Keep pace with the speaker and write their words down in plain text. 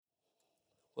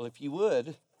Well, if you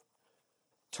would,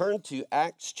 turn to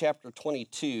Acts chapter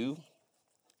 22,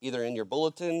 either in your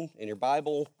bulletin, in your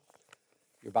Bible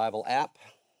app,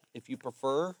 if you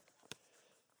prefer.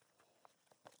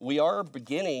 We are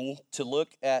beginning to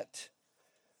look at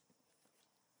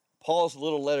Paul's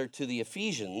little letter to the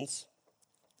Ephesians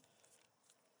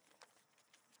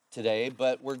today,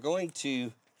 but we're going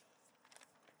to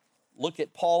look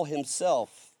at Paul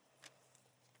himself.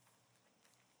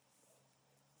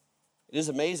 It is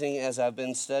amazing, as I've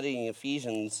been studying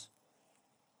Ephesians,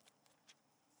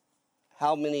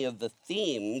 how many of the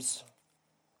themes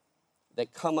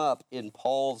that come up in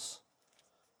Paul's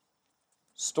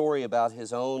story about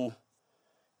his own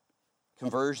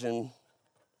conversion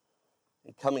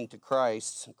and coming to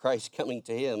Christ, Christ coming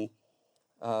to him,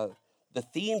 the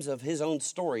themes of his own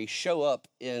story show up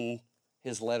in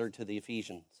his letter to the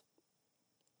Ephesians.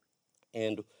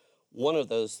 And one of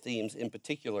those themes in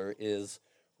particular is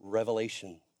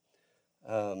revelation.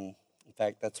 In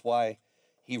fact, that's why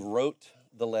he wrote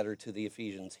the letter to the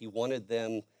Ephesians. He wanted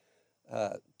them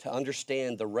to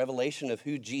understand the revelation of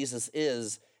who Jesus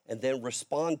is and then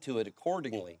respond to it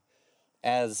accordingly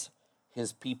as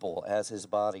his people, as his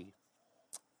body.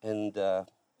 And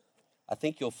I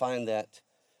think you'll find that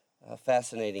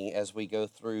fascinating as we go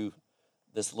through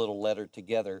this little letter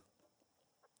together.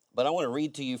 But I want to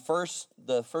read to you first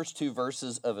the first two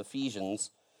verses of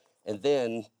Ephesians, and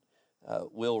then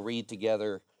we'll read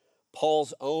together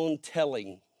Paul's own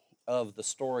telling of the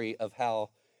story of how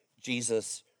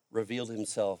Jesus revealed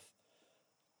himself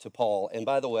to Paul. And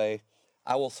by the way,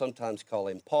 I will sometimes call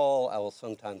him Paul. I will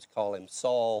sometimes call him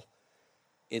Saul.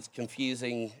 It's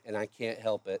confusing, and I can't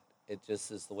help it. It just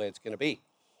is the way it's going to be.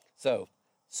 So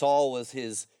Saul was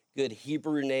his good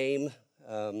Hebrew name,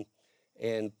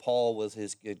 and Paul was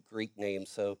his good Greek name.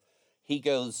 So he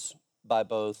goes by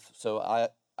both. So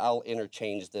I'll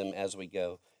interchange them as we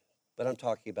go. But I'm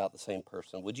talking about the same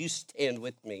person. Would you stand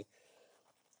with me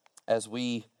as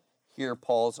we hear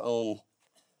Paul's own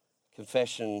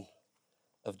confession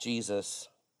of Jesus,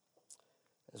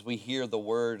 as we hear the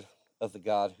word of the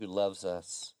God who loves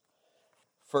us?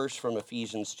 First, from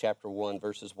Ephesians chapter 1,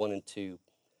 verses 1 and 2.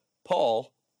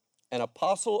 Paul, an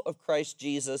apostle of Christ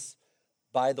Jesus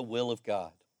by the will of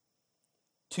God,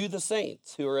 to the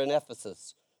saints who are in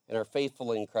Ephesus and are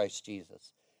faithful in Christ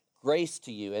Jesus, grace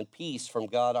to you and peace from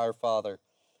God our Father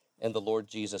and the Lord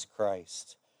Jesus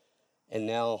Christ. And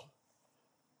now,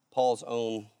 Paul's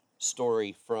own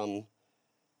story from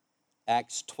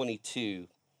Acts 22,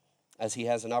 as he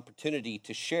has an opportunity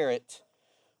to share it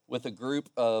with a group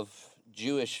of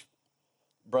Jewish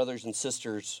brothers and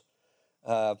sisters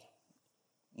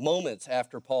moments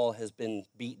after Paul has been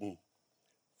beaten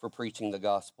for preaching the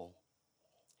gospel.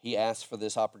 He asked for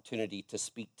this opportunity to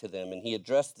speak to them, and he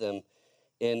addressed them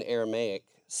in Aramaic,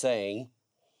 saying,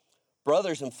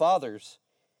 "Brothers and fathers,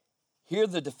 hear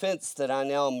the defense that I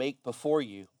now make before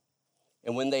you."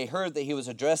 And when they heard that he was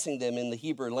addressing them in the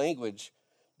Hebrew language,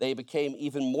 they became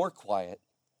even more quiet.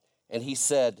 And he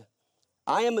said,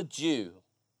 "I am a Jew,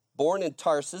 born in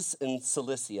Tarsus in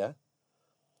Cilicia,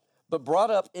 but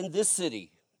brought up in this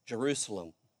city,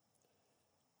 Jerusalem,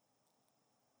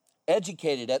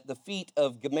 educated at the feet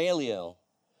of Gamaliel,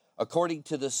 according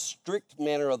to the strict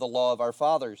manner of the law of our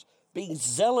fathers, being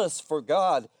zealous for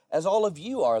God, as all of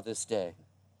you are this day.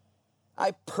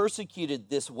 I persecuted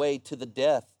this way to the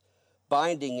death,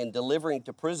 binding and delivering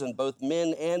to prison both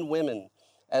men and women,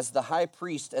 as the high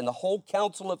priest and the whole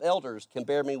council of elders can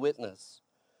bear me witness.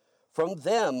 From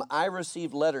them I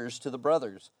received letters to the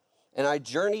brothers, and I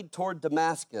journeyed toward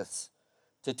Damascus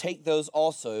to take those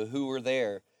also who were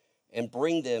there and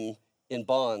bring them in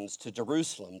bonds to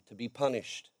Jerusalem to be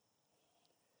punished.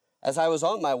 As I was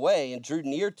on my way and drew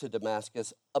near to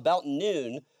Damascus, about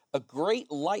noon, a great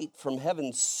light from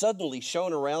heaven suddenly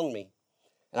shone around me.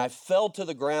 And I fell to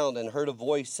the ground and heard a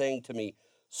voice saying to me,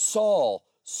 'Saul,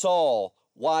 Saul,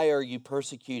 why are you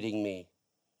persecuting me?'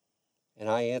 And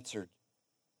I answered,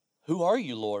 'Who are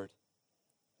you, Lord?'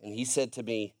 And he said to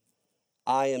me,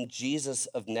 'I am Jesus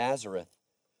of Nazareth,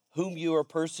 whom you are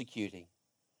persecuting.'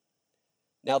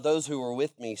 Now those who were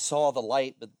with me saw the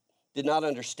light, but did not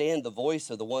understand the voice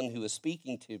of the one who was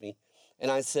speaking to me. And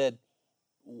I said,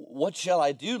 'What shall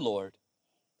I do, Lord?'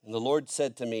 And the Lord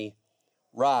said to me,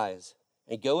 'Rise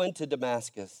and go into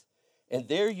Damascus, and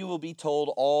there you will be told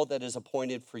all that is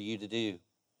appointed for you to do.'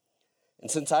 And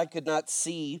since I could not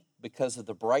see because of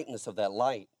the brightness of that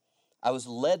light, I was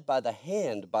led by the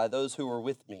hand by those who were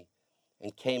with me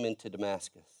and came into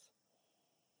Damascus.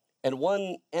 And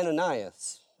one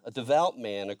Ananias, a devout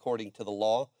man according to the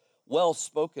law, well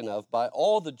spoken of by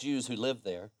all the Jews who lived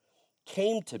there,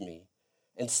 came to me,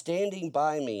 and standing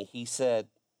by me, he said,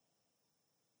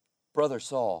 Brother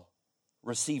Saul,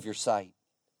 receive your sight.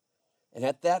 And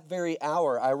at that very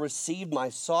hour I received my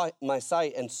sight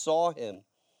and saw him.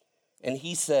 And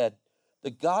he said, the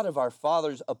God of our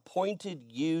fathers appointed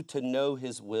you to know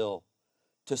his will,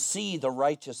 to see the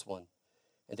righteous one,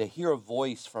 and to hear a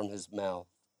voice from his mouth.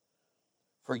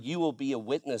 For you will be a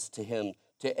witness to him,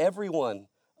 to everyone,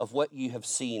 of what you have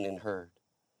seen and heard.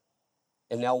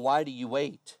 And now why do you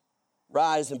wait?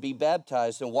 Rise and be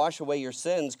baptized and wash away your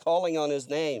sins, calling on his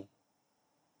name.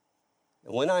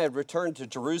 And when I had returned to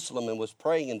Jerusalem and was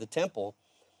praying in the temple,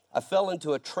 I fell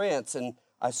into a trance, and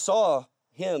I saw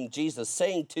him, Jesus,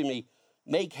 saying to me,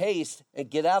 make haste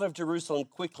and get out of Jerusalem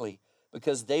quickly,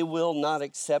 because they will not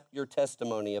accept your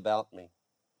testimony about me.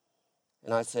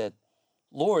 And I said,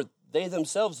 Lord, they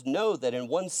themselves know that in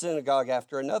one synagogue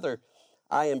after another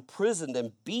I imprisoned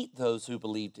and beat those who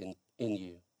believed in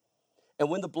you. And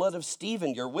when the blood of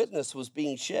Stephen, your witness, was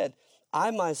being shed,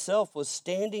 I myself was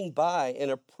standing by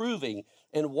and approving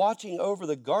and watching over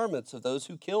the garments of those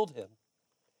who killed him.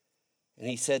 And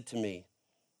he said to me,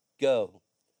 go,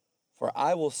 for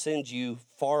I will send you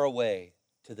far away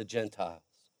to the Gentiles.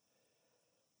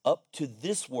 Up to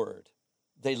this word,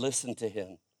 they listened to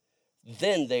him.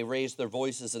 Then they raised their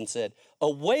voices and said,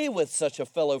 away with such a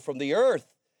fellow from the earth,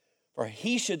 for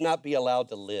he should not be allowed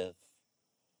to live.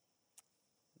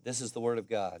 This is the word of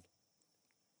God.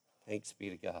 Thanks be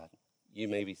to God. You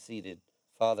may be seated.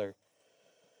 Father,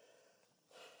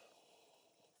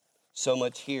 so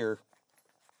much here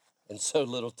and so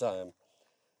little time.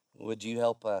 Would you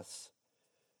help us?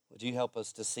 Would you help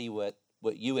us to see what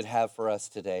you would have for us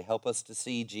today? Help us to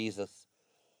see Jesus.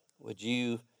 Would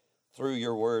you, through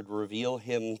your word, reveal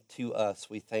him to us?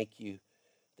 We thank you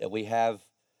that we have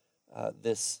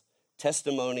this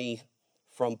testimony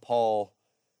from Paul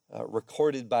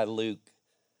recorded by Luke,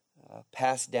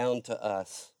 passed down to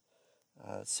us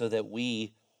so that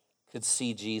we could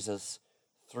see Jesus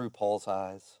through Paul's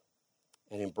eyes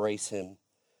and embrace him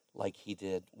like he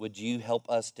did. Would you help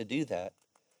us to do that?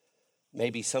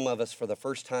 Maybe some of us for the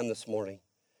first time this morning,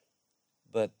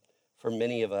 but for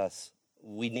many of us,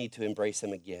 we need to embrace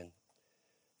him again.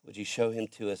 Would you show him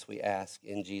to us, we ask,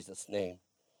 in Jesus' name.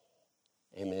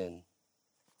 Amen.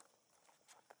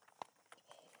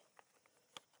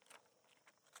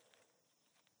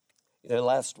 You know,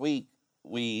 last week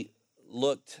we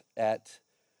looked at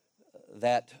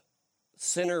that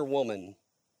sinner woman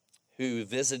who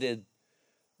visited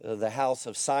the house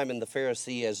of Simon the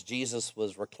Pharisee as Jesus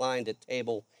was reclined at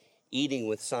table eating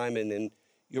with Simon. And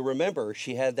you remember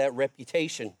she had that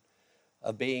reputation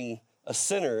of being a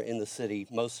sinner in the city,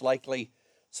 most likely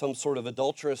some sort of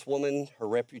adulterous woman. Her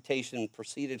reputation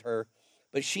preceded her.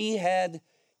 But she had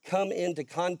come into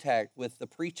contact with the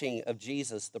preaching of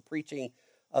Jesus, the preaching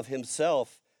of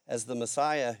himself as the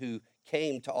Messiah who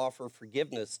came to offer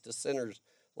forgiveness to sinners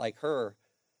like her,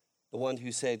 the one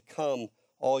who said, come,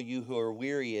 all you who are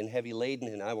weary and heavy laden,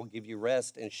 and I will give you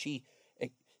rest. And she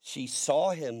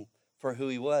saw him for who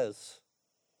he was,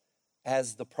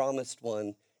 as the promised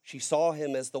one. She saw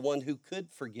him as the one who could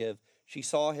forgive. She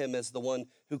saw him as the one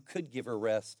who could give her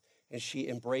rest, and she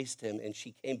embraced him. And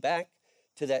she came back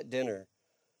to that dinner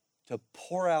to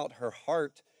pour out her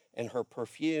heart and her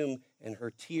perfume and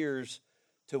her tears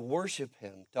to worship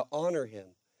him, to honor him,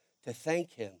 to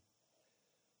thank him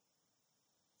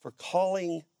for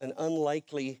calling an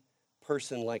unlikely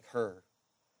person like her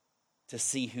to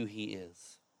see who he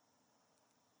is.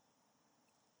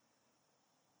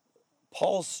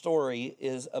 Paul's story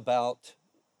is about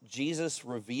Jesus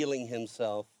revealing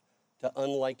himself to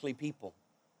unlikely people.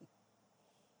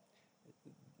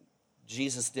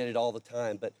 Jesus did it all the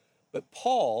time, but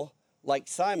Paul, like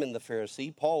Simon the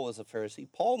Pharisee, Paul was a Pharisee,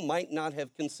 Paul might not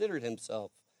have considered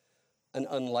himself an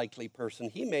unlikely person.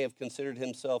 He may have considered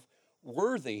himself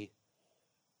worthy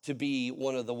to be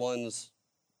one of the ones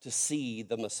to see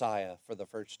the Messiah for the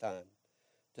first time,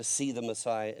 to see the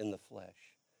Messiah in the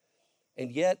flesh.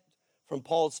 And yet, from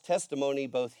Paul's testimony,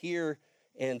 both here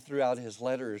and throughout his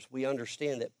letters, we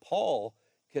understand that Paul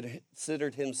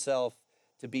considered himself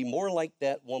to be more like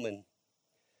that woman,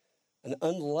 an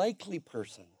unlikely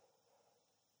person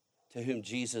to whom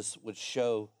Jesus would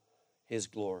show his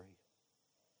glory.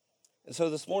 And so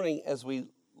this morning, as we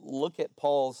look at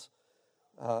Paul's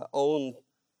own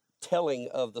telling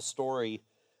of the story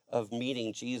of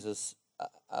meeting Jesus,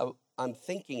 I'm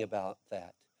thinking about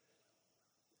that.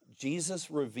 Jesus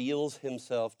reveals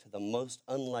himself to the most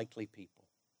unlikely people.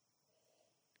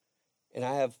 And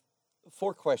I have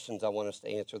 4 questions I want us to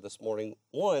answer this morning.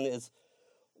 One is,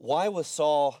 why was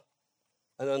Saul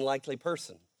an unlikely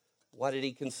person? Why did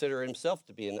he consider himself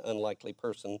to be an unlikely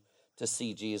person to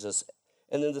see Jesus?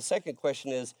 And then the second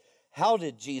question is, How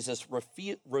did Jesus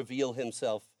reveal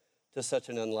himself to such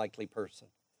an unlikely person?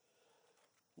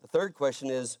 The third question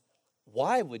is,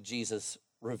 why would Jesus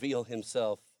reveal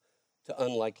himself to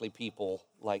unlikely people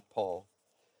like Paul?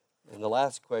 And the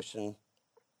last question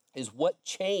is, what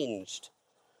changed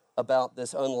about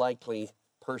this unlikely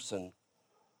person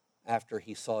after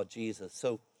he saw Jesus?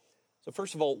 So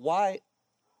first of all,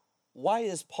 why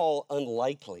is Paul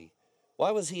unlikely?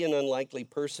 Why was he an unlikely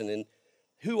person? And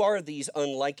who are these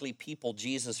unlikely people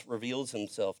Jesus reveals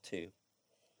himself to?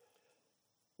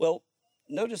 Well,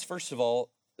 notice first of all,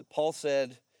 that Paul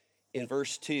said in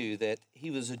verse 2 that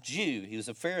he was a Jew, he was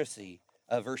a Pharisee.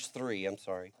 Verse 3, I'm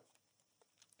sorry.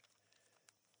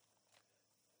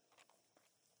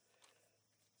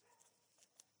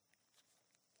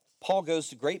 Paul goes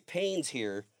to great pains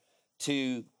here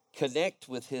to connect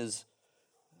with his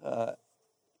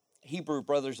Hebrew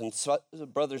brothers and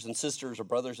sisters, or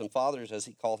brothers and fathers, as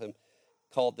he called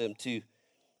them, to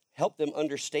help them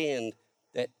understand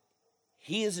that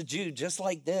he is a Jew just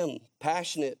like them,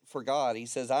 passionate for God. He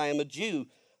says, I am a Jew.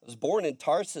 I was born in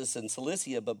Tarsus in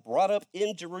Cilicia, but brought up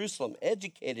in Jerusalem,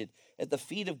 educated at the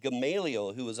feet of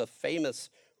Gamaliel, who was a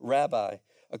famous rabbi,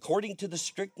 according to the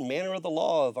strict manner of the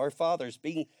law of our fathers,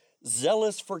 being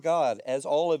zealous for God, as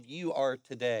all of you are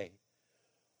today.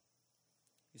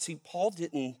 You see, Paul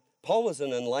was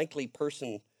an unlikely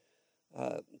person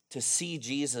to see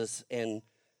Jesus and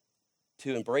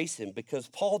to embrace him, because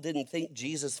Paul didn't think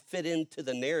Jesus fit into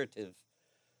the narrative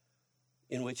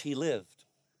in which he lived.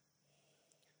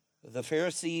 The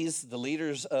Pharisees, the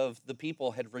leaders of the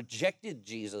people, had rejected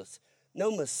Jesus. No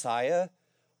Messiah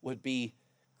would be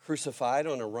crucified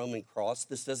on a Roman cross.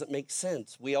 This doesn't make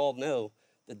sense. We all know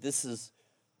that this is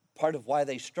part of why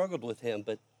they struggled with him.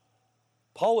 But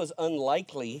Paul was an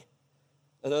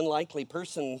unlikely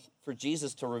person for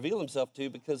Jesus to reveal himself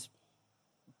to, because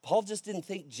Paul just didn't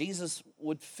think Jesus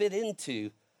would fit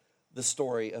into the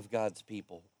story of God's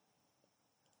people.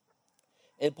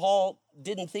 And Paul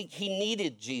didn't think he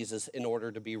needed Jesus in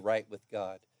order to be right with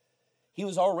God. He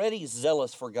was already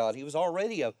zealous for God. He was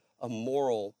already a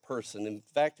moral person. In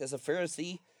fact, as a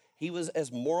Pharisee, he was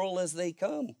as moral as they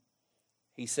come.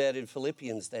 He said in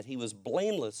Philippians that he was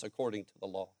blameless according to the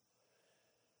law.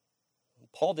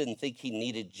 Paul didn't think he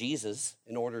needed Jesus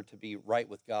in order to be right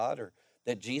with God, or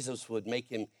that Jesus would make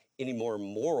him any more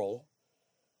moral.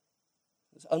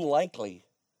 It's unlikely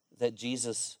that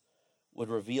Jesus would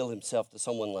reveal himself to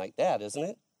someone like that, isn't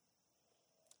it?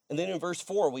 And then in verse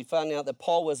 4, we find out that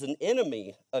Paul was an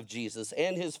enemy of Jesus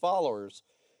and his followers.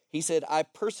 He said, I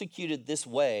persecuted this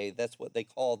way. That's what they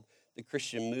called the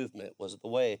Christian movement, was the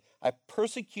way. I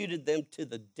persecuted them to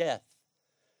the death.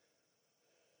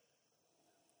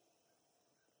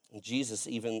 And Jesus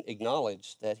even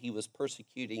acknowledged that he was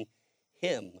persecuting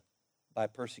him by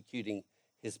persecuting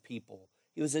his people.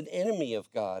 He was an enemy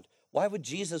of God. Why would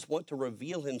Jesus want to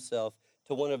reveal himself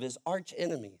to one of his arch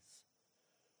enemies?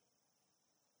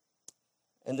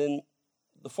 And then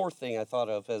the fourth thing I thought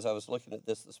of as I was looking at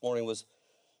this morning was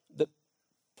that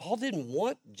Paul didn't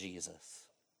want Jesus.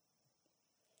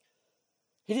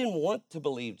 He didn't want to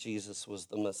believe Jesus was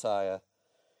the Messiah.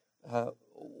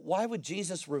 Why would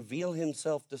Jesus reveal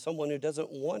himself to someone who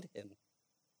doesn't want him?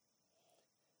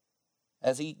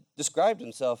 As he described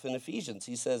himself in Ephesians,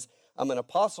 he says, I'm an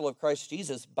apostle of Christ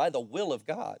Jesus by the will of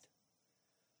God.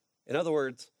 In other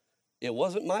words, it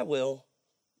wasn't my will,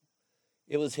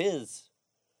 it was his.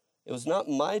 It was not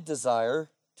my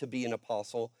desire to be an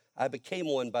apostle. I became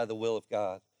one by the will of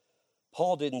God.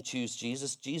 Paul didn't choose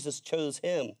Jesus, Jesus chose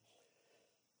him.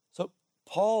 So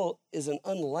Paul is an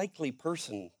unlikely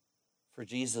person for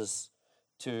Jesus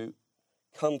to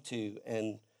come to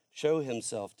and show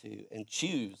himself to and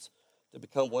choose to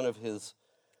become one of his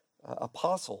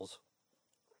apostles.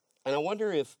 And I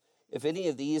wonder if any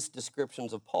of these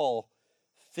descriptions of Paul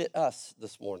fit us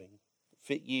this morning,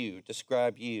 fit you,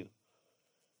 describe you.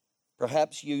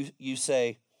 Perhaps you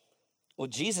say, well,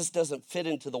 Jesus doesn't fit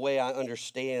into the way I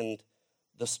understand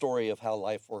the story of how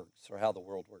life works or how the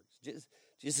world works.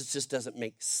 Jesus just doesn't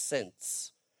make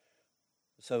sense.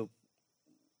 So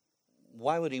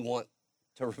why would he want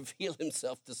to reveal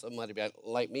himself to somebody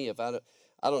like me if I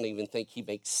don't even think he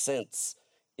makes sense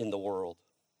in the world?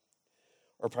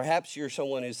 Or perhaps you're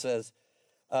someone who says,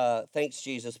 thanks,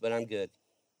 Jesus, but I'm good.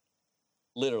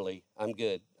 Literally, I'm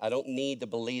good. I don't need to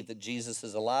believe that Jesus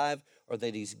is alive or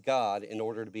that he's God in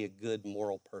order to be a good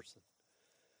moral person.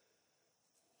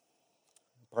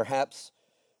 Perhaps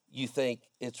you think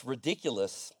it's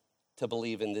ridiculous to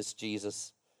believe in this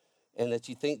Jesus, and that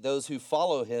you think those who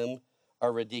follow him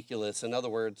are ridiculous. In other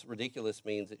words, ridiculous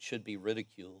means it should be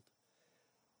ridiculed.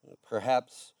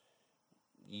 Perhaps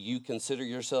you consider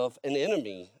yourself an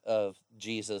enemy of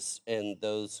Jesus and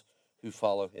those who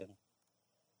follow him.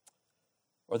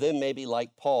 Or then maybe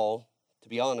like Paul, to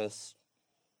be honest,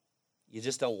 you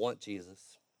just don't want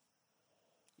Jesus.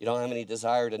 You don't have any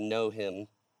desire to know him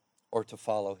or to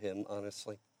follow him,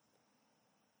 honestly.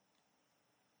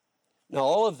 Now,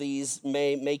 all of these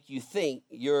may make you think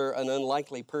you're an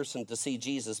unlikely person to see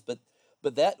Jesus, but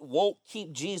that won't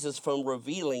keep Jesus from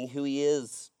revealing who he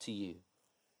is to you.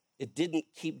 It didn't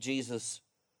keep Jesus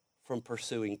from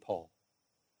pursuing Paul.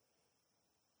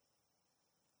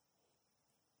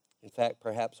 In fact,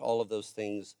 perhaps all of those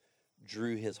things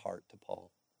drew his heart to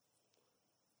Paul.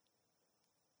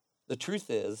 The truth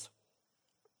is,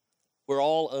 we're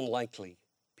all unlikely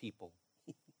people.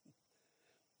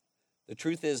 The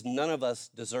truth is, none of us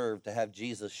deserve to have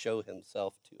Jesus show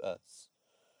himself to us.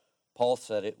 Paul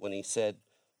said it when he said,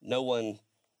 no one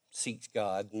seeks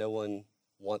God, no one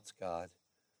wants God.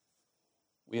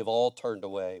 We have all turned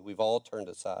away. We've all turned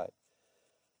aside.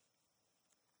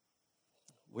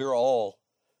 We're all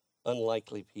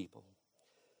unlikely people.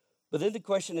 But then the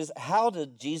question is, how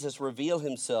did Jesus reveal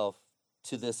himself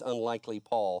to this unlikely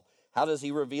Paul? How does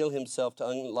he reveal himself to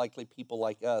unlikely people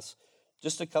like us?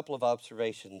 Just a couple of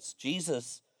observations.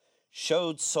 Jesus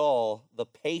showed Saul the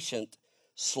patient,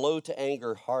 slow to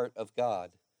anger heart of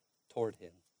God toward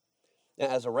him. Now,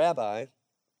 as a rabbi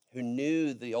who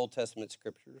knew the Old Testament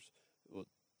scriptures,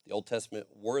 the Old Testament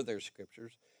were their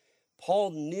scriptures,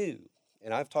 Paul knew,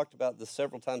 and I've talked about this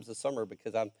several times this summer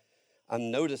because I'm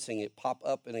noticing it pop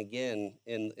up and again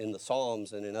in the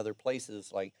Psalms and in other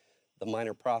places like the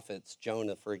minor prophets,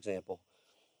 Jonah, for example.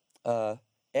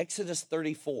 Exodus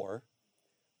 34,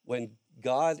 when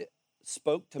God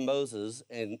spoke to Moses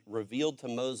and revealed to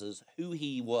Moses who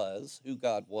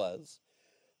God was,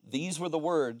 these were the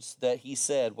words that he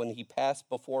said when he passed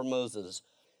before Moses.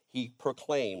 He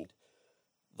proclaimed,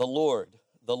 the Lord,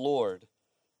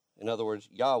 in other words,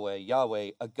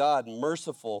 Yahweh, a God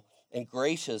merciful and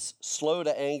gracious, slow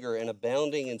to anger and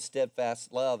abounding in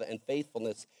steadfast love and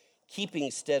faithfulness,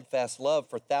 keeping steadfast love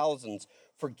for thousands,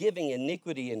 forgiving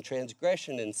iniquity and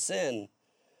transgression and sin,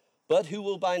 but who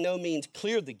will by no means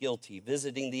clear the guilty,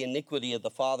 visiting the iniquity of the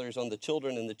fathers on the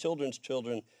children and the children's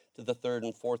children to the third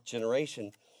and fourth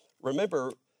generation.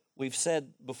 Remember, we've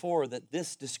said before that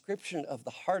this description of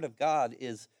the heart of God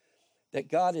is that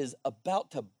God is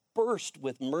about to burst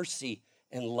with mercy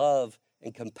and love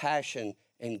and compassion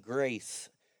and grace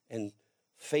and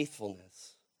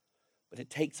faithfulness. But it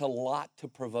takes a lot to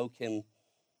provoke him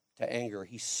to anger.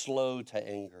 He's slow to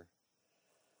anger.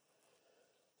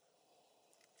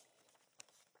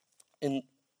 And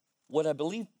what I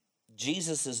believe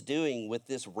Jesus is doing with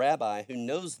this rabbi who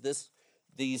knows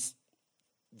these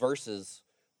verses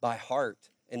by heart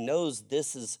and knows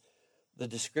this is the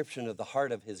description of the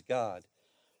heart of his God,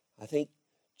 I think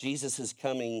Jesus is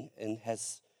coming and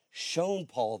has shown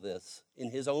Paul this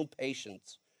in his own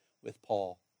patience with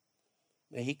Paul.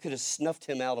 Now, he could have snuffed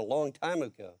him out a long time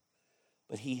ago,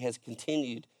 but he has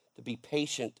continued to be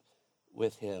patient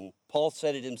with him. Paul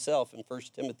said it himself in 1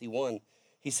 Timothy 1.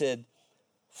 He said,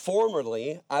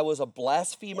 formerly I was a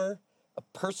blasphemer, a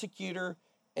persecutor,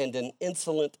 and an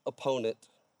insolent opponent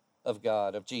of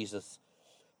God, of Jesus.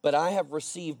 But I have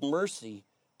received mercy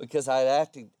because I had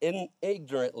acted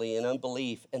ignorantly in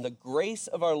unbelief, and the grace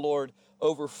of our Lord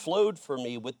overflowed for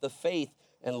me with the faith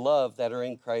and love that are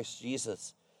in Christ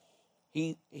Jesus.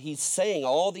 He's saying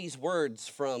all these words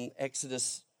from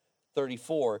Exodus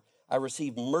 34. I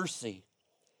received mercy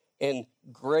and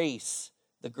grace.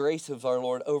 The grace of our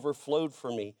Lord overflowed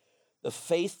for me. The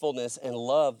faithfulness and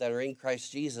love that are in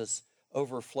Christ Jesus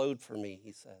overflowed for me,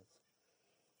 he says.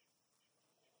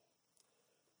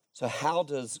 So how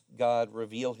does God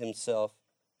reveal himself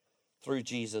through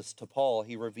Jesus to Paul?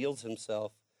 He reveals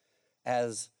himself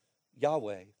as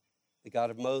Yahweh, the God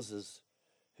of Moses,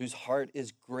 whose heart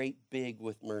is great big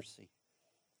with mercy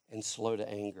and slow to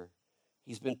anger.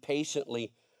 He's been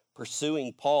patiently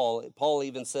pursuing Paul. Paul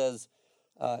even says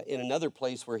in another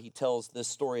place where he tells this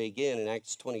story again in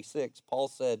Acts 26, Paul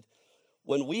said,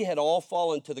 when we had all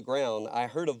fallen to the ground, I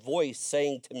heard a voice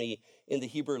saying to me in the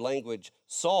Hebrew language,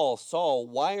 Saul, Saul,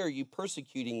 why are you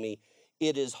persecuting me?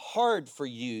 It is hard for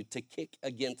you to kick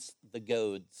against the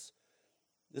goads.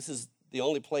 This is the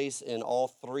only place in all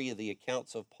three of the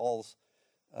accounts of Paul's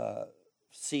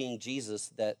seeing Jesus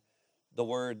that the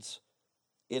words,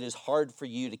 it is hard for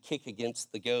you to kick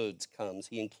against the goads comes.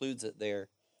 He includes it there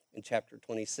in chapter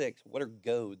 26. What are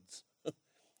goads?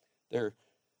 They're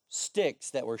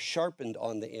sticks that were sharpened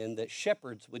on the end that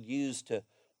shepherds would use to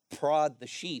prod the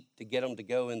sheep to get them to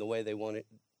go in the way they wanted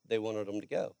them to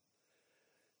go.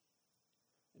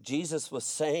 Jesus was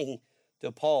saying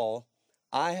to Paul,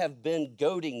 I have been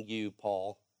goading you,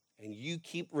 Paul, and you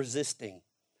keep resisting.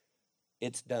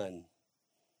 It's done.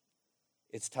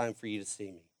 It's time for you to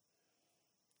see me.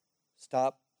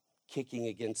 Stop kicking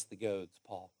against the goads,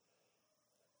 Paul.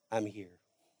 I'm here.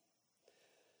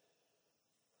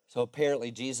 So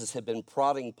apparently Jesus had been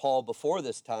prodding Paul before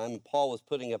this time, and Paul was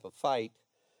putting up a fight.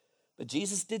 But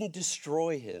Jesus didn't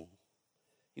destroy him.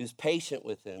 He was patient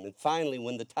with him. And finally,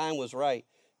 when the time was right,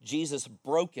 Jesus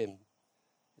broke him.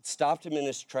 It stopped him in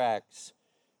his tracks.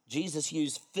 Jesus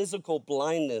used physical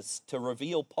blindness to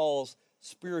reveal Paul's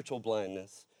spiritual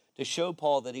blindness, to show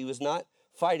Paul that he was not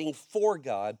fighting for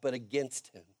God, but against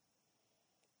him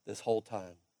this whole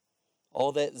time.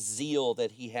 All that zeal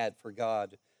that he had for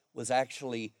God was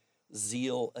actually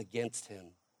zeal against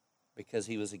him because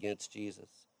he was against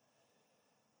Jesus.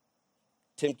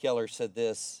 Tim Keller said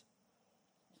this.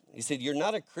 He said, you're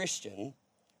not a Christian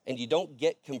and you don't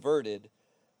get converted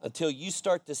until you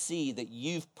start to see that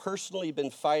you've personally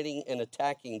been fighting and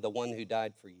attacking the one who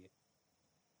died for you.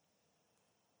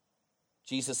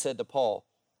 Jesus said to Paul,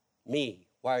 me,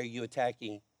 why are you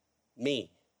attacking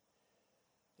me?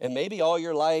 And maybe all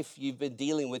your life you've been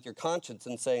dealing with your conscience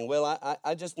and saying, well,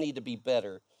 I just need to be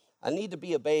better. I need to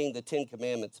be obeying the 10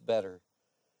 Commandments better.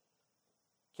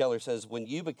 Keller says, when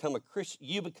you become a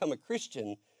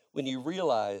Christian when you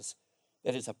realize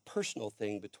that it's a personal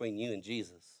thing between you and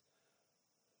Jesus,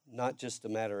 not just a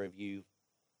matter of you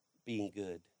being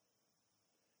good.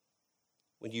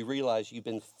 When you realize you've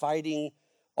been fighting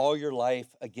all your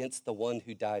life against the one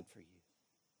who died for you.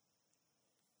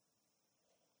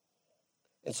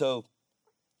 And so,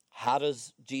 how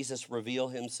does Jesus reveal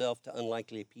himself to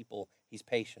unlikely people? He's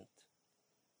patient.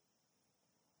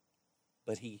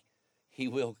 But he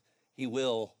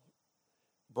will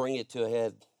bring it to a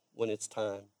head when it's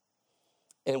time.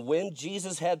 And when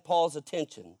Jesus had Paul's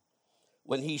attention,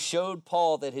 when he showed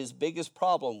Paul that his biggest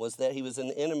problem was that he was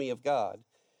an enemy of God,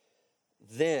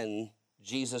 then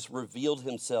Jesus revealed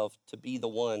himself to be the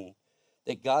one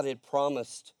that God had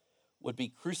promised would be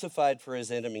crucified for his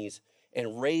enemies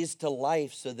and raised to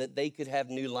life so that they could have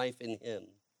new life in him.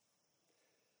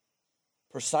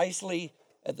 Precisely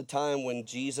at the time when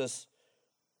Jesus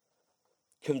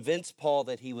convinced Paul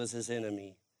that he was his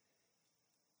enemy,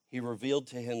 he revealed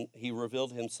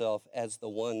himself as the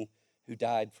one who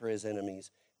died for his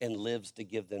enemies and lives to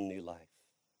give them new life.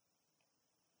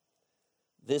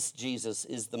 This Jesus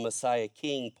is the Messiah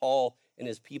King Paul and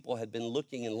his people had been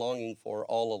looking and longing for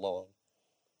all along.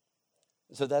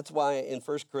 So that's why in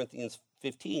 1 Corinthians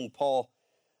 15, Paul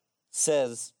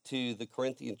says to the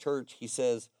Corinthian church, he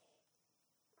says,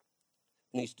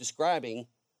 and he's describing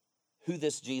who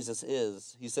this Jesus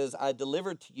is. He says, I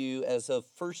delivered to you as of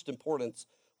first importance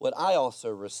what I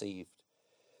also received,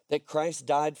 that Christ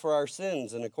died for our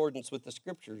sins in accordance with the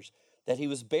Scriptures, that he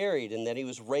was buried and that he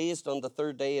was raised on the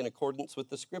third day in accordance with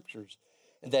the Scriptures,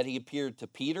 and that he appeared to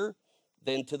Peter,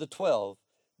 then to the 12.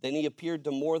 Then he appeared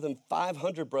to more than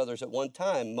 500 brothers at one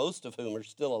time, most of whom are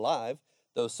still alive,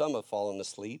 though some have fallen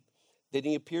asleep. Then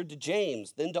he appeared to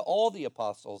James, then to all the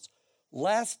apostles.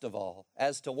 Last of all,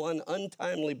 as to one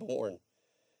untimely born,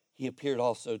 he appeared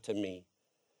also to me.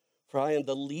 For I am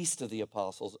the least of the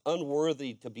apostles,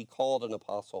 unworthy to be called an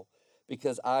apostle,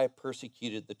 because I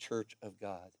persecuted the church of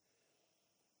God.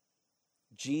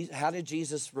 How did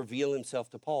Jesus reveal himself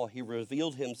to Paul? He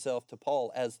revealed himself to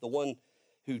Paul as the one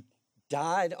who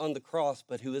died on the cross,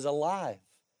 but who is alive,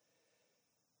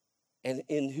 and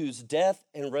in whose death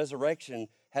and resurrection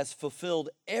has fulfilled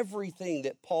everything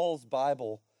that Paul's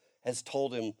Bible has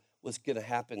told him was going to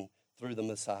happen through the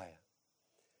Messiah.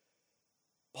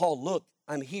 Paul, look,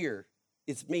 I'm here.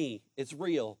 It's me. It's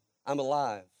real. I'm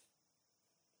alive.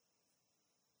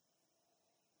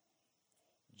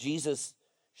 Jesus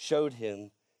showed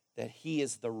him that he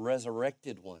is the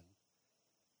resurrected one.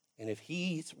 And if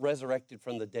he's resurrected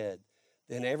from the dead,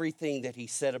 then everything that he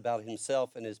said about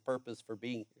himself and his purpose for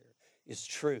being here is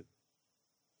true.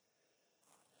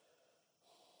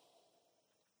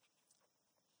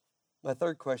 My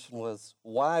third question was,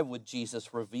 why would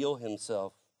Jesus reveal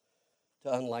himself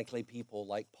to unlikely people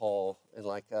like Paul and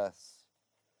like us?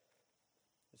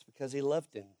 It's because he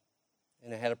loved him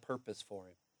and had a purpose for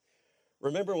him.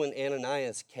 Remember when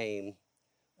Ananias came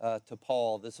to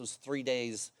Paul? This was 3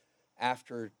 days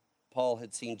after Paul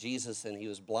had seen Jesus and he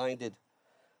was blinded.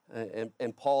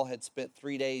 And Paul had spent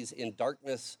 3 days in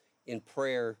darkness in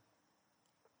prayer,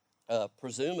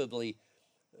 presumably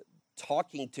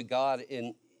talking to God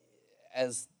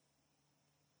as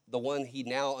the one he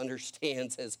now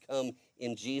understands has come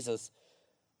in Jesus,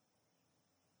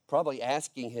 probably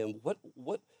asking him,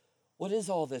 what What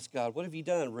is all this, God? What have you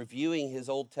done? Reviewing his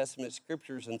Old Testament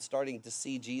scriptures and starting to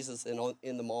see Jesus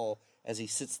in them all as he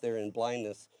sits there in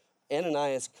blindness.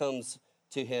 Ananias comes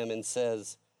to him and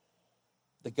says,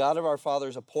 the God of our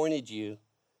fathers appointed you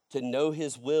to know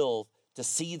his will, to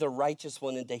see the righteous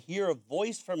one, and to hear a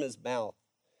voice from his mouth.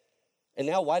 And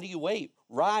now why do you wait?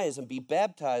 Rise and be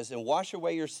baptized and wash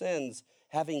away your sins,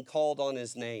 having called on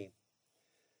his name.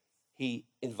 He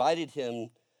invited him,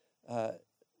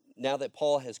 now that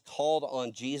Paul has called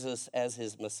on Jesus as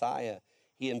his Messiah,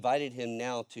 he invited him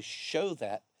now to show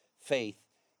that faith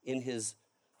in his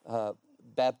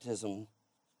baptism.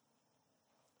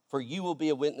 For you will be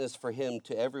a witness for him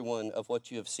to everyone of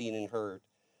what you have seen and heard.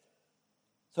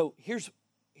 So here's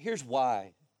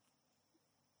why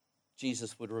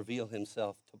Jesus would reveal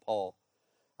himself to Paul.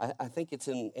 I think it's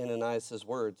in Ananias'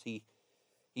 words. He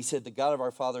said, the God of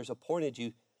our fathers appointed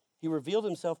you. He revealed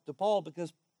himself to Paul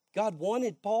because God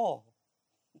wanted Paul.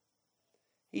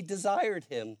 He desired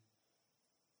him.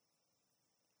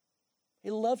 He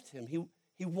loved him.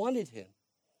 He wanted him.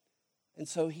 And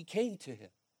so he came to him.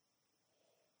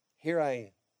 Here I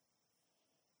am.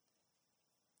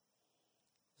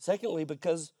 Secondly,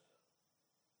 because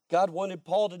God wanted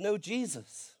Paul to know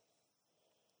Jesus.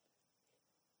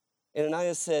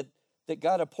 Ananias said that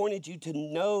God appointed you to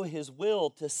know his will,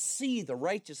 to see the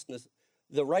righteous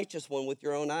one with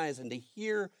your own eyes, and to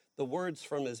hear the words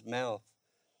from his mouth.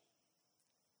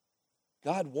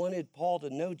 God wanted Paul to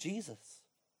know Jesus,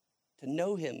 to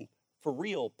know him for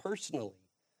real, personally.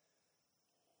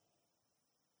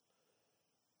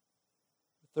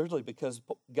 Thirdly, because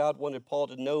God wanted Paul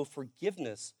to know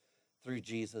forgiveness through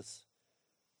Jesus.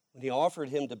 When he offered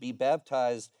him to be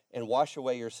baptized and wash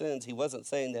away your sins, he wasn't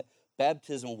saying that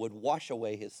baptism would wash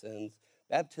away his sins.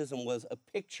 Baptism was a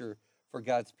picture for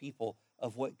God's people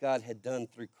of what God had done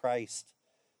through Christ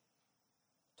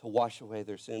to wash away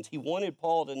their sins. He wanted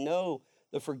Paul to know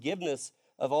the forgiveness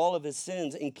of all of his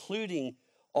sins, including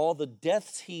all the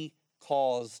deaths he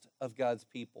caused of God's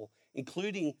people,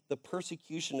 including the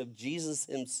persecution of Jesus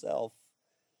himself.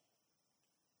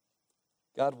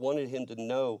 God wanted him to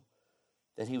know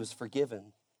that he was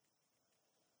forgiven.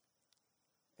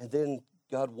 And then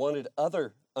God wanted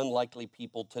other unlikely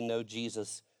people to know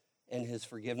Jesus and his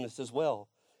forgiveness as well.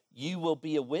 You will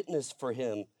be a witness for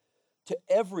him to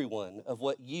everyone of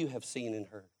what you have seen and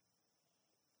heard.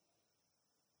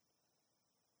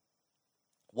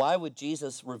 Why would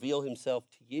Jesus reveal himself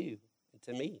to you and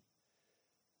to me?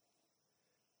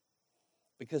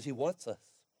 Because he wants us.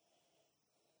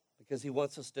 Because he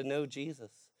wants us to know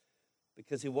Jesus.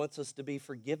 Because he wants us to be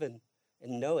forgiven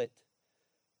and know it.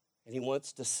 And he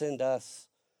wants to send us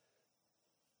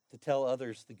to tell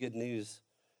others the good news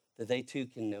that they too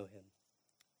can know him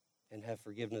and have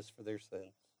forgiveness for their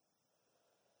sins.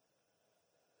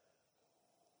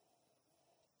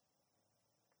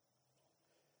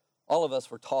 All of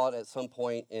us were taught at some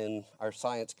point in our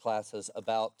science classes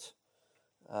about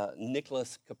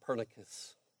Nicholas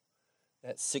Copernicus,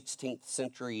 that 16th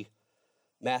century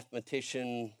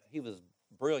mathematician. He was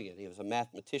brilliant. He was a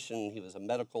mathematician. He was a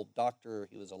medical doctor.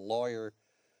 He was a lawyer.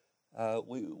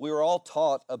 We were all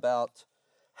taught about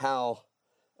how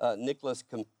Nicholas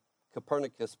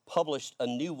Copernicus published a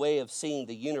new way of seeing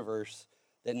the universe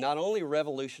that not only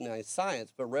revolutionized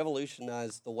science, but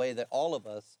revolutionized the way that all of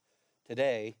us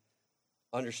today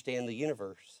understand the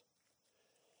universe.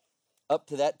 Up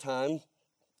to that time,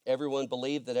 everyone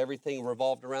believed that everything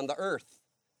revolved around the earth.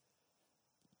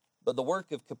 But the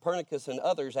work of Copernicus and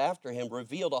others after him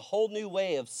revealed a whole new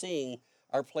way of seeing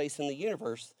our place in the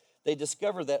universe. They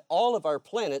discovered that all of our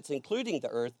planets, including the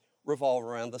earth, revolve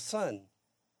around the sun.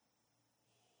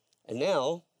 And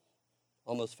now,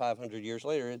 almost 500 years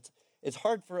later, it's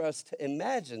hard for us to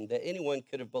imagine that anyone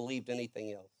could have believed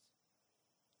anything else.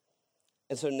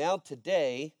 And so now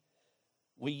today,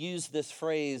 we use this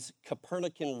phrase,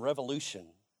 Copernican revolution,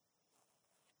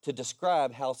 to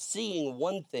describe how seeing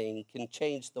one thing can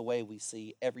change the way we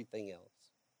see everything else.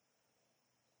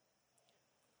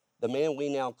 The man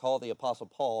we now call the Apostle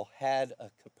Paul had a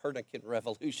Copernican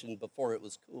revolution before it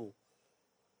was cool.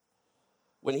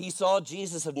 When he saw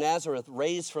Jesus of Nazareth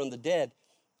raised from the dead,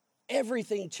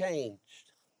 everything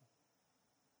changed.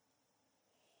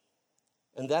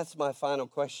 And that's my final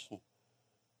question.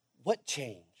 What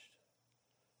changed?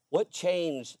 What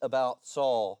changed about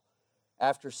Saul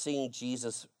after seeing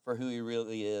Jesus for who he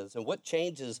really is? And what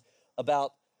changes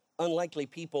about unlikely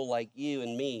people like you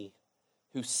and me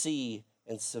who see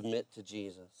and submit to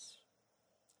Jesus?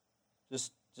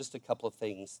 Just a couple of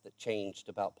things that changed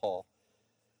about Paul.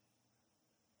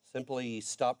 Simply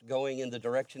stopped going in the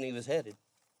direction he was headed.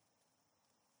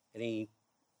 And he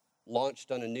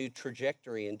launched on a new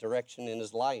trajectory and direction in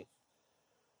his life.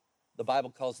 The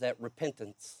Bible calls that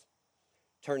repentance,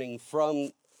 turning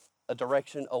from a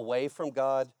direction away from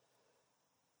God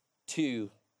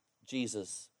to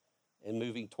Jesus and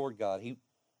moving toward God. He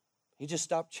just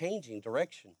stopped changing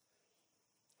direction.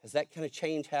 Has that kind of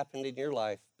change happened in your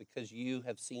life because you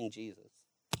have seen Jesus?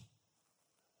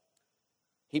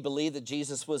 He believed that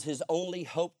Jesus was his only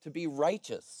hope to be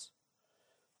righteous.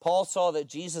 Paul saw that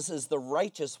Jesus is the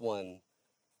righteous one.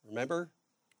 Remember?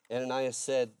 Ananias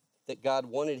said that God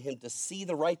wanted him to see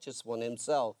the righteous one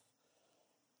himself,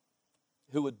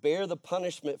 who would bear the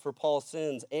punishment for Paul's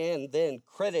sins and then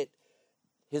credit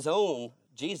his own,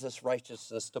 Jesus'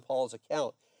 righteousness to Paul's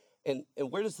account. And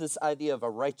where does this idea of a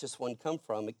righteous one come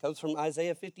from? It comes from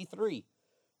Isaiah 53,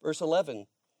 verse 11,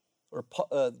 where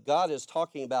God is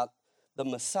talking about the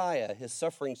Messiah, his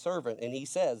suffering servant, and he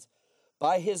says,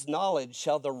 "By his knowledge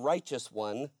shall the righteous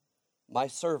one, my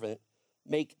servant,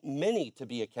 make many to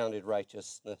be accounted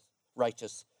righteous,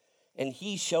 and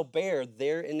he shall bear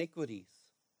their iniquities."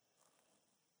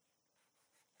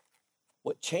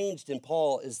 What changed in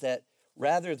Paul is that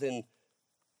rather than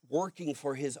working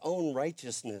for his own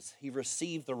righteousness, he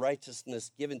received the righteousness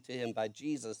given to him by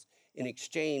Jesus in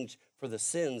exchange for the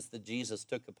sins that Jesus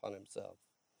took upon himself.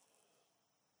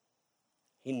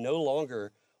 He no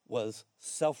longer was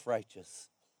self-righteous.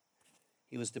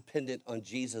 He was dependent on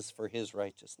Jesus for his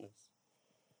righteousness.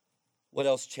 What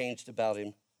else changed about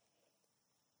him?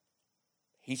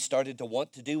 He started to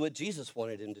want to do what Jesus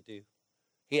wanted him to do.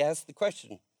 He asked the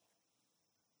question,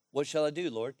 "What shall I do,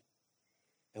 Lord?"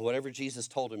 And whatever Jesus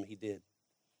told him, he did.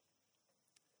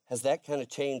 Has that kind of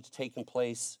change taken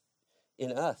place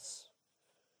in us?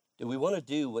 Do we want to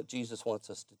do what Jesus wants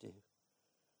us to do?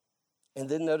 And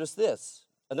then notice this,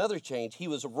 another change. He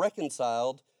was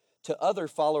reconciled to other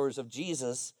followers of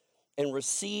Jesus and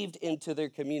received into their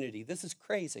community. This is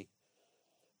crazy.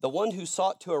 The one who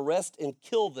sought to arrest and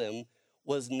kill them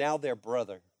was now their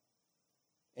brother.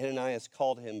 Ananias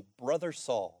called him Brother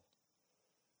Saul.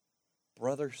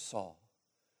 Brother Saul.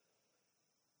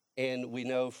 And we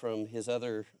know from his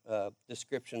other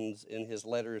descriptions in his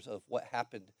letters of what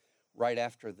happened right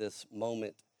after this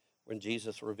moment when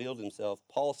Jesus revealed himself.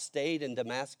 Paul stayed in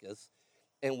Damascus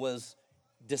and was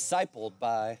discipled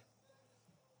by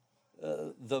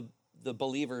the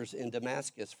believers in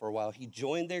Damascus for a while. He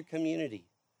joined their community.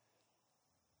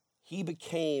 He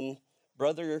became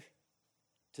brother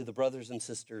to the brothers and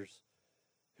sisters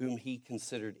whom he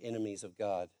considered enemies of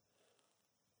God.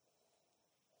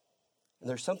 And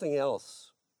there's something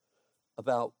else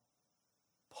about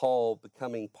Paul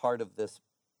becoming part of this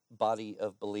body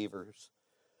of believers.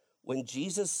 When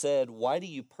Jesus said, "Why do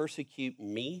you persecute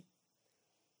me?"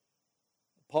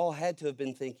 Paul had to have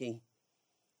been thinking,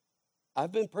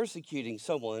 I've been persecuting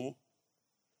someone,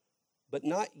 but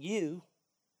not you.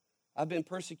 I've been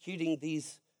persecuting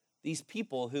these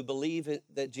people who believe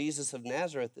that Jesus of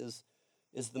Nazareth is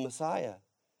the Messiah.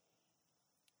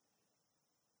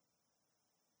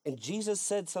 And Jesus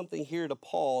said something here to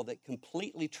Paul that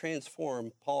completely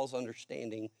transformed Paul's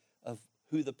understanding of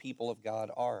who the people of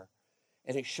God are.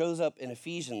 And it shows up in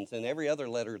Ephesians and every other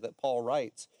letter that Paul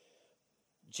writes.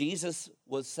 Jesus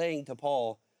was saying to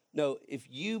Paul, no, if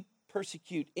you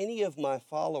persecute any of my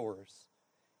followers,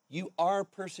 you are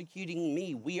persecuting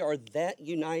me. We are that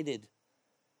united.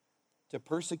 To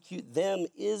persecute them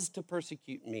is to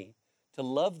persecute me. To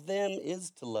love them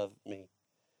is to love me.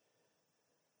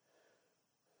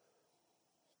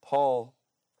 Paul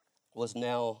was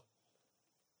now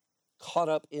caught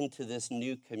up into this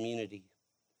new community,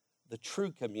 the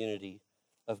true community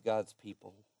of God's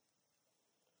people.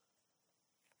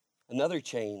 Another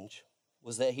change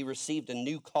was that he received a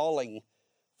new calling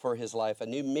for his life, a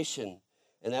new mission,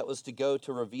 and that was to go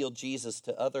to reveal Jesus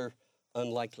to other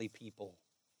unlikely people,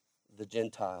 the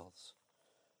Gentiles.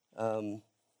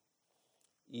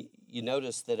 You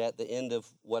notice that at the end of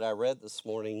what I read this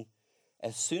morning,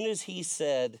 as soon as he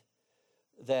said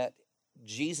that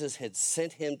Jesus had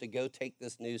sent him to go take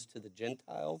this news to the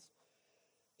Gentiles,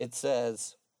 it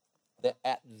says that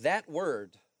at that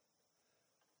word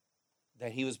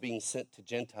that he was being sent to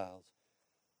Gentiles,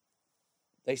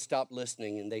 they stopped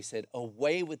listening and they said,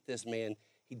 away with this man.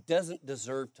 He doesn't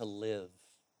deserve to live.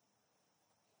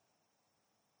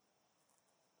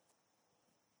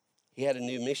 He had a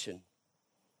new mission.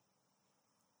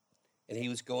 And he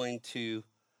was going to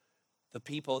the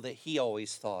people that he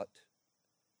always thought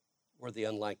were the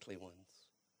unlikely ones.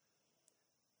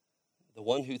 The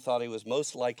one who thought he was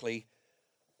most likely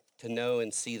to know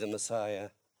and see the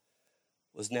Messiah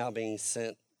was now being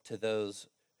sent to those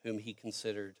whom he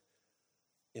considered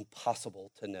impossible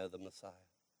to know the Messiah.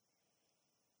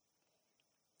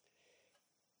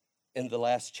 And the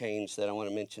last change that I want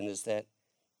to mention is that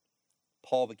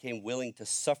Paul became willing to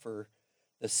suffer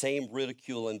the same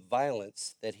ridicule and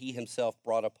violence that he himself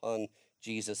brought upon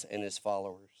Jesus and his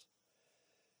followers.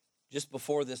 Just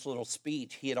before this little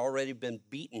speech, he had already been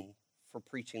beaten for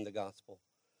preaching the gospel,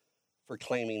 for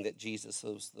claiming that Jesus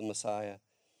was the Messiah.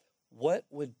 What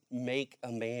would make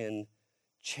a man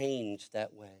change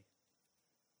that way?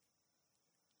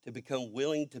 To become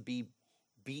willing to be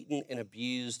beaten and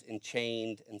abused and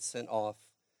chained and sent off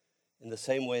in the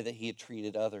same way that he had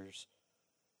treated others.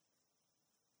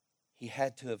 He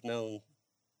had to have known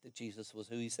that Jesus was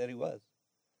who he said he was.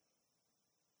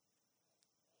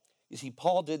 You see,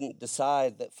 Paul didn't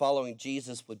decide that following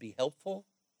Jesus would be helpful.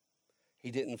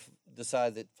 He didn't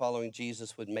decide that following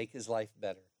Jesus would make his life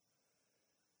better.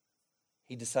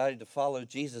 He decided to follow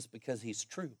Jesus because he's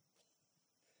true.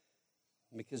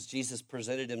 Because Jesus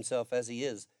presented himself as he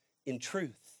is, in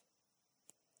truth.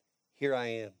 Here I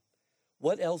am.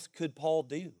 What else could Paul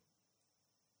do?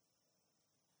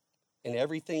 And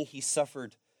everything he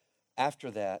suffered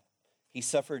after that, he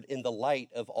suffered in the light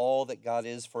of all that God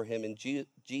is for him in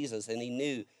Jesus. And he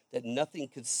knew that nothing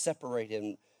could separate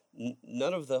him.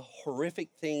 None of the horrific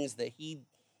things that he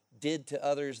did to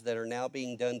others that are now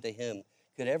being done to him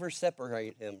could ever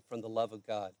separate him from the love of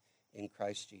God in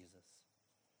Christ Jesus.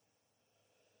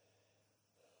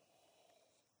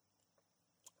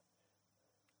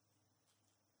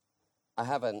 I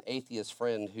have an atheist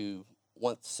friend who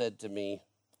once said to me,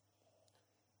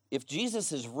 if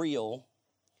Jesus is real,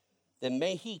 then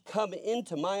may he come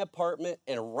into my apartment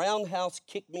and roundhouse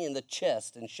kick me in the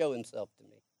chest and show himself to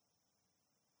me.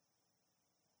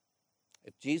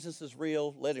 If Jesus is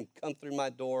real, let him come through my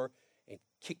door and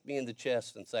kick me in the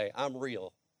chest and say, I'm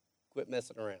real. Quit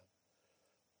messing around.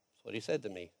 That's what he said to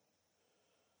me.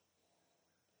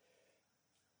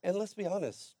 And let's be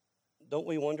honest, don't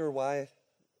we wonder why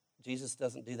Jesus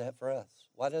doesn't do that for us?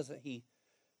 Why doesn't he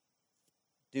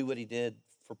do what he did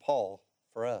for Paul,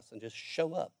 for us, and just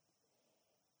show up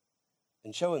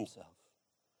and show himself?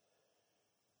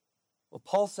 Well,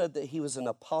 Paul said that he was an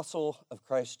apostle of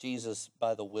Christ Jesus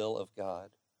by the will of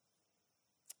God.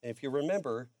 And if you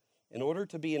remember, in order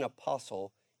to be an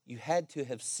apostle, you had to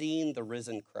have seen the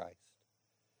risen Christ.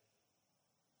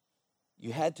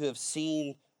 You had to have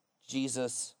seen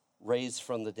Jesus raised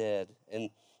from the dead. And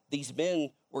these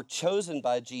men were chosen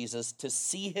by Jesus to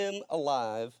see him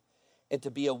alive and to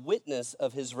be a witness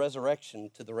of his resurrection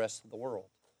to the rest of the world.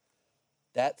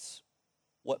 That's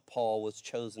what Paul was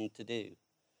chosen to do.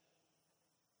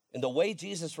 And the way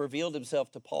Jesus revealed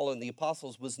himself to Paul and the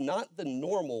apostles was not the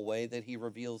normal way that he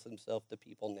reveals himself to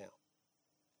people now.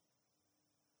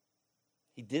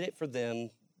 He did it for them,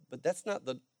 but that's not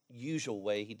the usual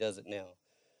way he does it now.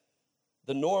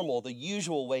 The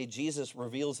usual way Jesus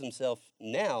reveals himself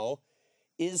now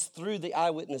is through the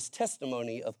eyewitness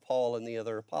testimony of Paul and the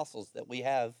other apostles that we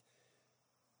have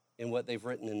in what they've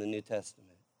written in the New Testament.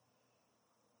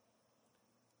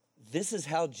 This is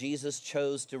how Jesus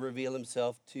chose to reveal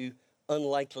himself to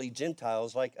unlikely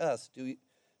Gentiles like us. Do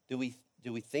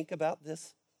we think about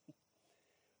this?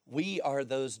 We are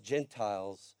those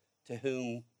Gentiles to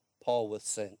whom Paul was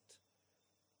sent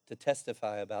to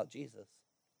testify about Jesus.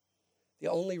 The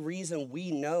only reason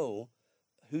we know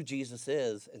who Jesus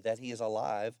is and that he is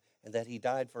alive and that he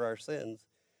died for our sins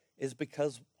is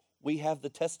because we have the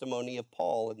testimony of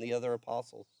Paul and the other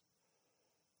apostles.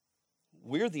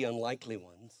 We're the unlikely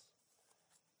ones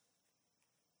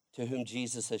to whom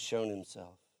Jesus has shown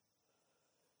himself.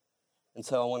 And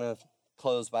so I want to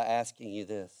close by asking you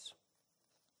this.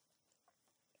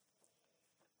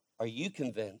 Are you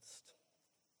convinced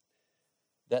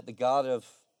that the God of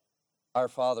our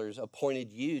fathers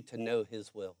appointed you to know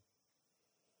his will?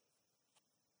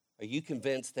 Are you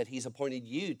convinced that he's appointed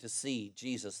you to see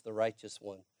Jesus, the righteous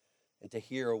one, and to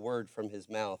hear a word from his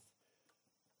mouth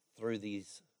through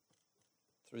these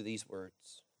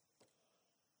words?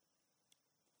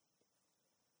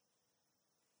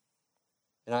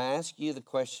 And I ask you the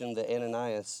question that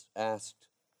Ananias asked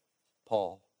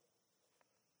Paul.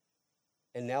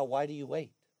 And now, why do you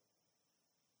wait?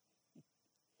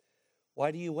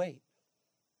 Why do you wait?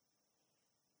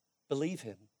 Believe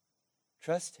him.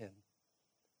 Trust him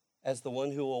as the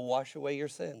one who will wash away your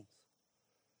sins.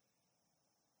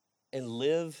 And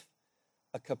live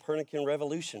a Copernican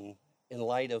revolution in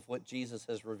light of what Jesus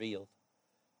has revealed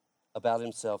about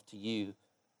himself to you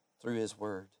through his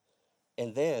word.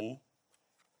 And then,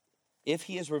 if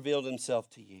he has revealed himself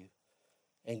to you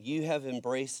and you have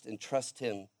embraced and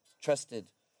trusted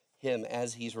him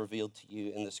as he's revealed to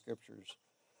you in the scriptures,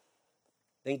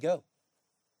 then go.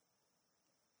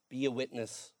 Be a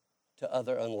witness to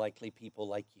other unlikely people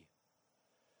like you.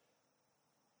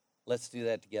 Let's do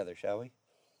that together, shall we?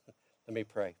 Let me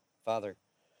pray. Father,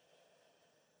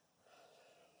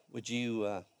 would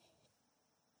you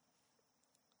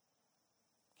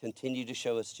continue to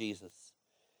show us Jesus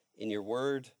in your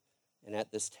word and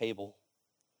at this table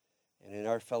and in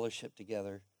our fellowship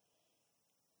together.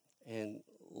 And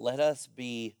let us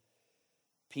be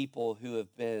people who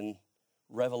have been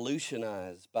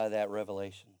revolutionized by that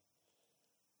revelation.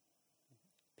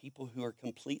 People who are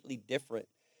completely different,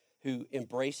 who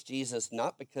embrace Jesus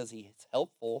not because he's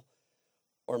helpful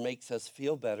or makes us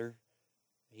feel better.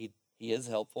 He is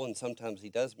helpful, and sometimes he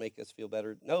does make us feel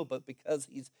better. No, but because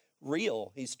he's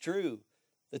real, he's true.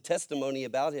 The testimony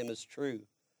about him is true.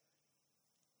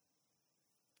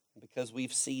 Because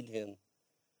we've seen him,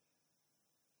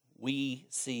 we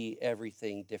see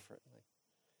everything differently.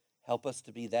 Help us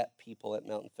to be that people at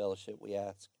Mountain Fellowship, we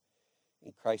ask.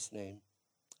 In Christ's name,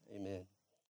 amen.